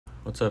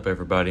What's up,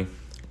 everybody?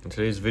 In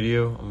today's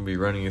video, I'm going to be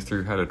running you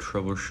through how to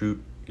troubleshoot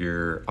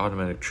your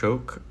automatic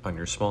choke on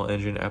your small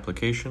engine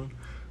application,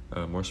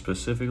 more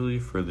specifically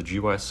for the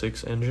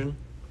GY6 engine.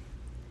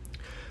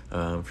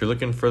 If you're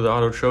looking for the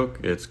auto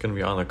choke, it's going to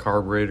be on the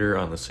carburetor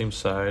on the same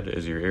side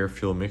as your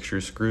air-fuel mixture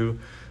screw.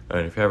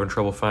 And if you're having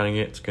trouble finding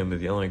it, it's going to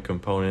be the only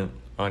component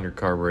on your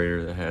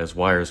carburetor that has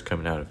wires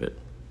coming out of it.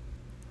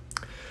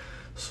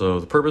 So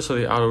the purpose of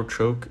the auto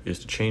choke is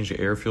to change the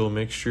air-fuel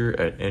mixture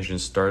at engine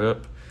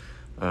startup.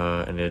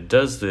 And it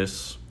does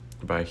this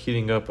by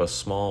heating up a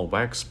small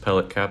wax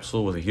pellet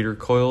capsule with a heater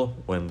coil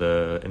when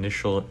the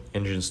initial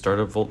engine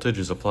startup voltage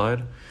is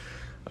applied.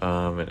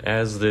 And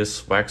as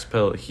this wax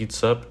pellet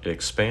heats up, it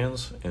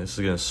expands, and this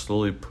is going to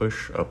slowly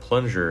push a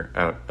plunger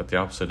out at the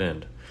opposite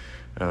end.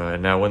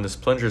 And now when this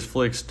plunger is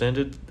fully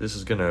extended, this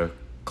is going to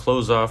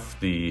close off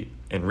the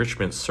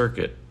enrichment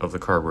circuit of the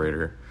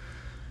carburetor.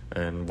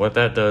 And what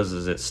that does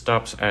is it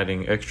stops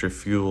adding extra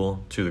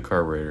fuel to the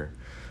carburetor.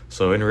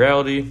 So in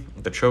reality,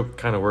 the choke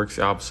kind of works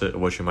the opposite of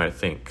what you might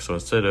think. So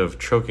instead of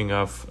choking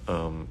off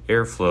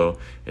airflow,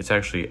 it's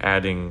actually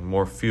adding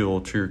more fuel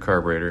to your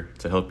carburetor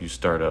to help you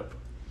start up.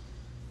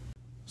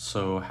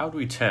 So how do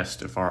we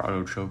test if our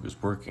auto choke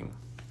is working?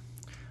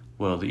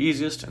 Well, the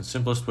easiest and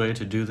simplest way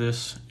to do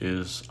this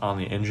is on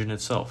the engine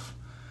itself.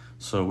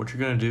 So what you're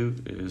going to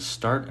do is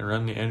start and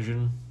run the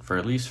engine for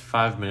at least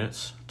 5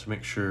 minutes to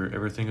make sure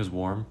everything is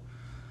warm.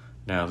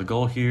 Now, the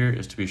goal here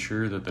is to be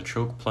sure that the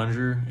choke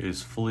plunger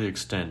is fully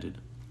extended.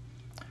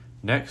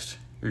 Next,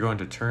 you're going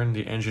to turn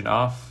the engine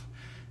off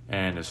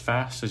and as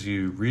fast as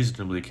you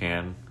reasonably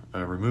can,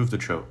 remove the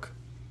choke.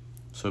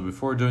 So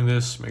before doing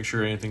this, make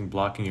sure anything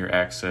blocking your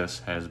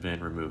access has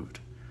been removed.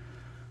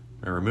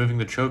 Now, removing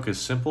the choke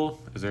is simple,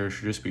 as there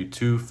should just be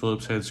 2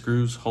 Phillips head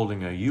screws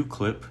holding a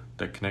U-clip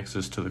that connects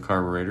this to the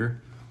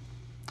carburetor.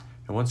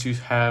 And once you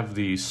have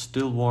the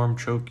still warm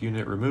choke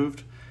unit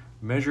removed,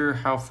 measure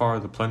how far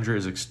the plunger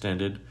is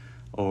extended,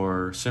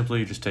 or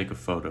simply just take a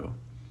photo.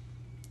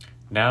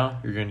 Now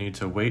you're going to need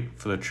to wait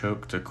for the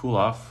choke to cool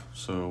off,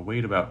 so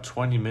wait about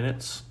 20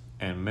 minutes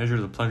and measure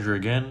the plunger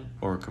again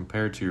or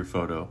compare it to your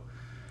photo.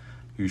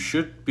 You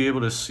should be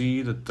able to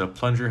see that the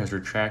plunger has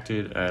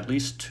retracted at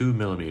least 2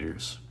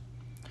 millimeters.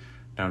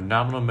 Now,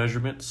 nominal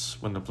measurements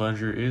when the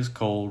plunger is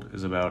cold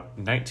is about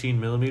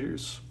 19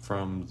 millimeters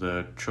from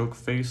the choke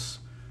face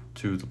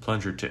to the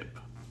plunger tip.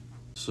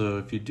 So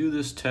if you do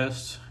this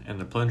test and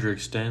the plunger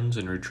extends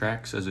and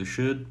retracts as it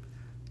should,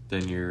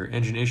 then your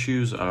engine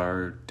issues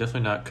are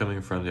definitely not coming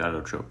from the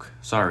auto choke.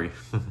 Sorry.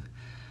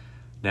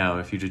 Now,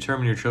 if you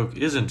determine your choke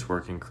isn't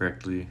working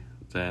correctly,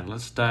 then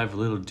let's dive a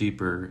little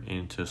deeper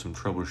into some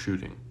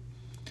troubleshooting.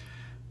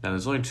 Now,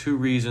 there's only 2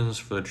 reasons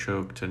for the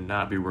choke to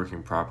not be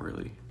working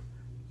properly.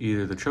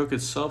 Either the choke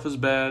itself is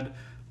bad,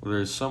 or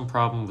there's some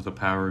problem with the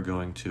power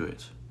going to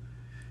it.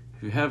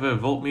 If you have a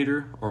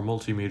voltmeter or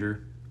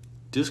multimeter,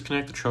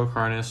 disconnect the choke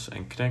harness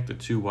and connect the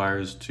 2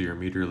 wires to your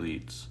meter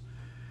leads.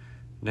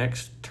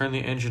 Next, turn the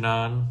engine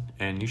on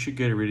and you should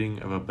get a reading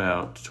of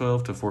about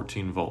 12 to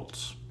 14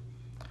 volts.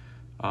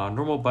 On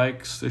normal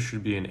bikes, this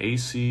should be an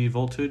AC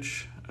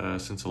voltage,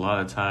 since a lot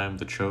of the time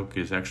the choke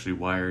is actually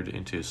wired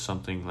into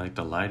something like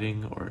the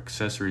lighting or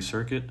accessory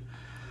circuit.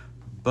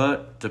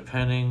 But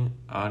depending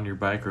on your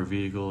bike or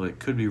vehicle, it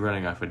could be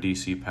running off of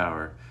DC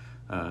power,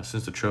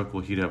 since the choke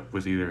will heat up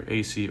with either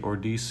AC or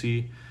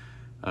DC.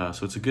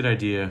 So it's a good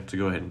idea to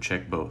go ahead and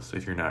check both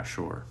if you're not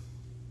sure.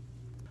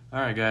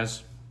 Alright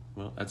guys,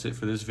 well that's it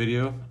for this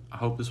video. I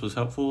hope this was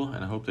helpful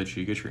and I hope that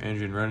you get your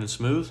engine running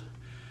smooth.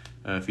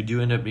 If you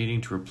do end up needing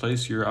to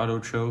replace your auto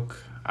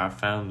choke, I've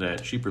found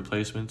that cheap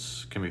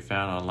replacements can be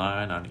found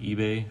online on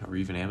eBay or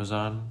even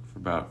Amazon for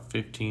about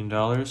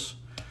 $15.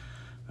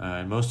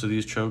 And most of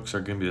these chokes are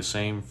going to be the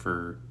same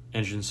for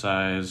engine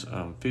size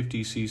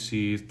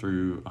 50cc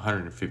through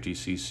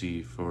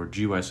 150cc for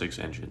GY6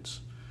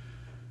 engines.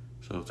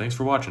 So thanks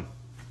for watching.